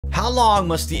How long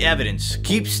must the evidence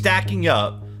keep stacking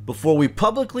up before we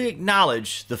publicly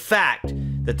acknowledge the fact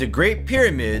that the Great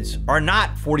Pyramids are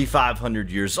not 4,500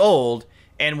 years old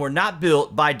and were not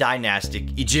built by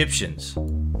dynastic Egyptians?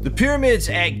 The pyramids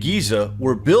at Giza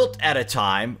were built at a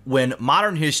time when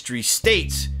modern history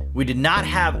states we did not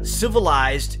have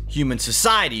civilized human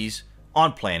societies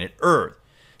on planet Earth.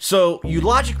 So you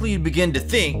logically begin to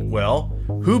think, well,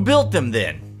 who built them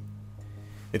then?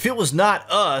 If it was not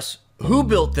us, who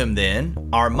built them then?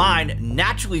 Our mind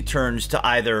naturally turns to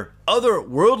either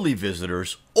otherworldly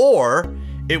visitors or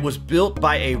it was built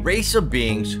by a race of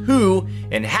beings who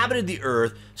inhabited the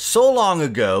earth so long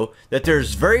ago that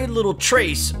there's very little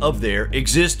trace of their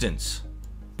existence.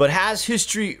 But has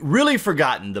history really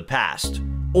forgotten the past?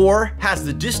 Or has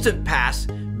the distant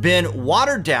past been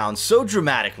watered down so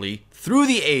dramatically through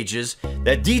the ages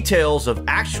that details of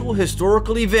actual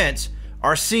historical events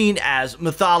are seen as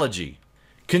mythology?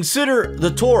 Consider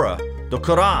the Torah, the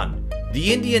Quran,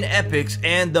 the Indian epics,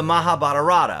 and the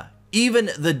Mahabharata, even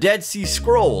the Dead Sea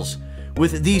Scrolls.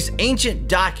 With these ancient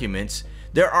documents,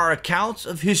 there are accounts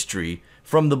of history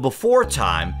from the before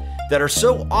time that are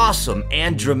so awesome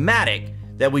and dramatic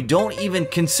that we don't even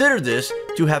consider this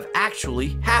to have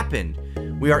actually happened.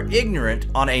 We are ignorant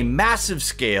on a massive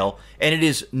scale, and it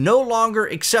is no longer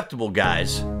acceptable,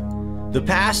 guys. The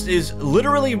past is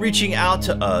literally reaching out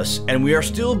to us, and we are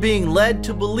still being led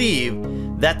to believe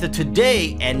that the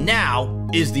today and now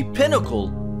is the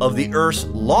pinnacle of the Earth's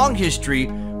long history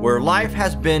where life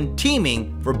has been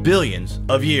teeming for billions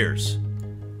of years.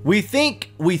 We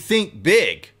think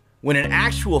big, when in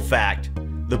actual fact,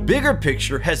 the bigger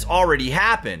picture has already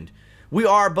happened. We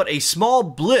are but a small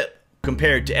blip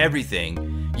compared to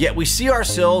everything, yet we see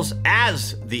ourselves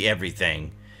as the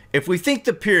everything. If we think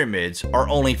the pyramids are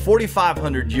only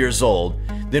 4,500 years old,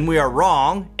 then we are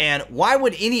wrong, and why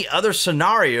would any other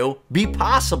scenario be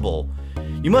possible?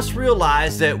 You must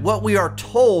realize that what we are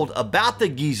told about the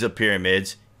Giza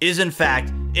pyramids is in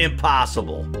fact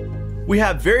impossible. We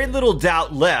have very little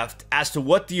doubt left as to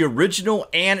what the original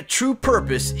and true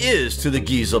purpose is to the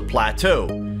Giza plateau,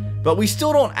 but we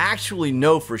still don't actually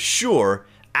know for sure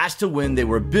as to when they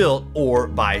were built or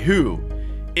by who.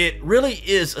 It really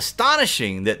is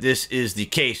astonishing that this is the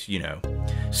case, you know.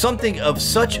 Something of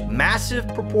such massive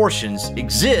proportions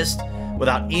exists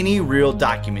without any real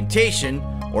documentation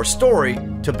or story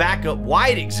to back up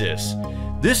why it exists.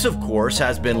 This, of course,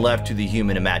 has been left to the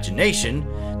human imagination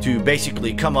to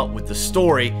basically come up with the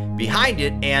story behind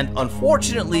it, and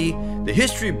unfortunately, the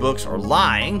history books are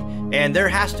lying, and there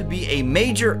has to be a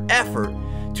major effort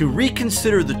to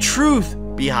reconsider the truth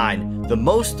behind the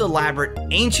most elaborate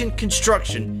ancient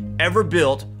construction ever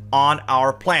built on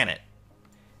our planet.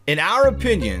 In our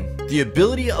opinion, the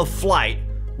ability of flight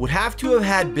would have to have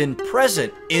had been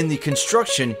present in the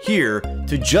construction here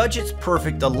to judge its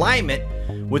perfect alignment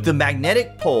with the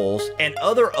magnetic poles and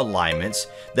other alignments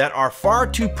that are far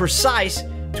too precise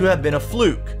to have been a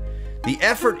fluke. The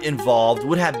effort involved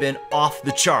would have been off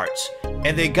the charts,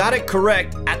 and they got it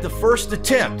correct at the first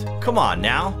attempt. Come on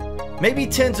now. Maybe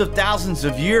tens of thousands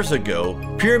of years ago,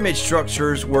 pyramid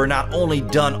structures were not only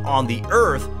done on the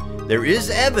Earth, there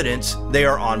is evidence they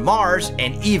are on Mars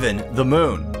and even the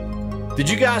Moon. Did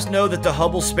you guys know that the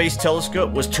Hubble Space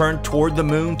Telescope was turned toward the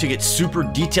Moon to get super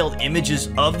detailed images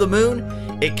of the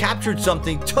Moon? It captured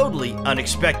something totally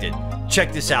unexpected.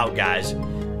 Check this out, guys.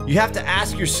 You have to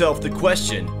ask yourself the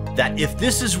question that if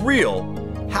this is real,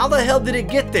 how the hell did it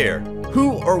get there?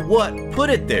 Who or what put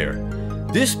it there?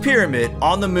 This pyramid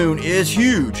on the Moon is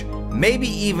huge, maybe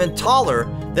even taller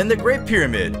than the Great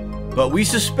Pyramid, but we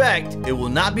suspect it will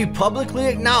not be publicly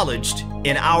acknowledged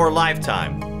in our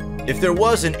lifetime. If there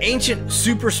was an ancient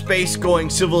super space-going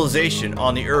civilization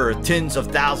on the Earth tens of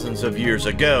thousands of years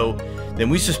ago, then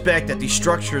we suspect that the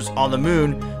structures on the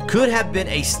Moon could have been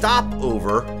a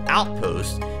stopover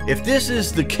outpost. If this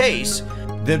is the case,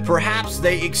 then perhaps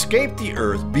they escaped the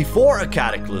Earth before a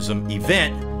cataclysm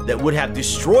event that would have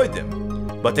destroyed them.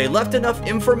 But they left enough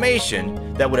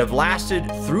information that would have lasted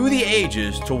through the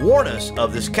ages to warn us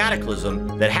of this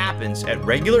cataclysm that happens at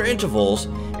regular intervals,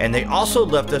 and they also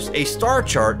left us a star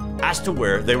chart as to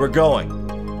where they were going.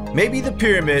 Maybe the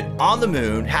pyramid on the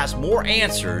Moon has more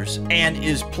answers and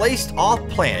is placed off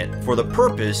planet for the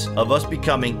purpose of us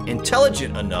becoming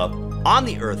intelligent enough on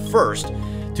the Earth first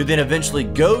to then eventually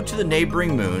go to the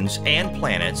neighboring moons and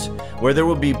planets where there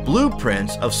will be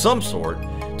blueprints of some sort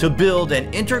to build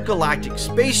an intergalactic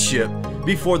spaceship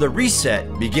before the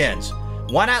reset begins.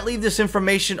 Why not leave this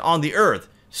information on the Earth?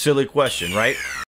 Silly question, right?